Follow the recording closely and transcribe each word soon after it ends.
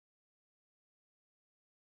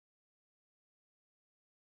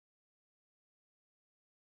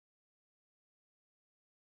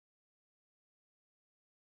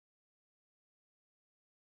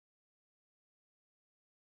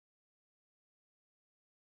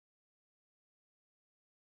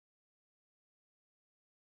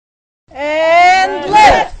And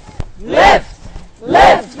left, left,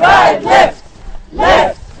 left, right, left,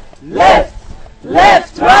 left, left,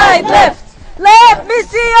 left, right, left. Let me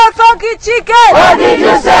see your funky chicken. What did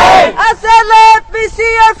you say? I said, let me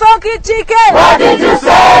see your funky chicken. What did you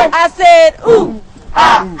say? I said, ooh,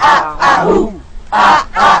 Ooh,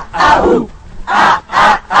 ooh.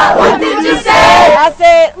 What did you say? I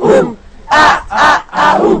said, ooh,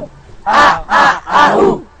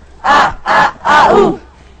 Ooh, ooh.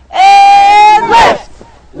 and left,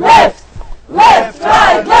 Left, left,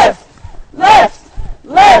 right, left, left,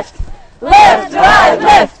 left, left, right,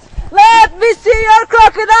 left. let me see your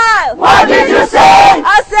crocodile. What did you say?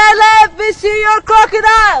 I said, let me see your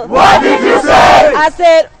crocodile. What did you say? I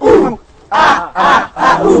said, ooh,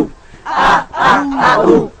 Ooh,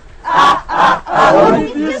 ooh. What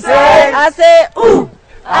did you say? I said, ooh,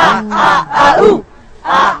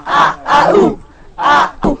 Ooh,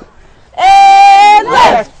 and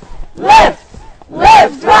left, left,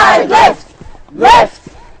 left, right, left, left,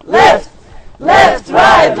 left, left,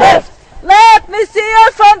 right, left. let me see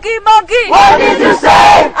your funky monkey. What did you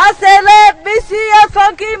say? I said, let me see your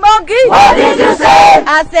funky monkey. What did you say?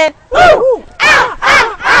 I said, Ooh,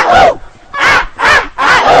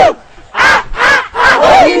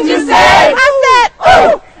 what did you say? I said,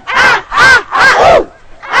 Ooh,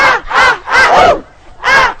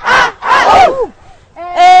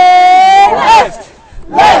 and left,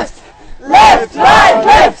 left, left, right,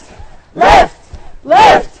 left, left,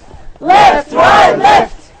 left, left, right,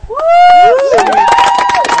 left.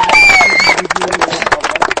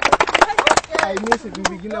 I miss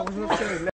it.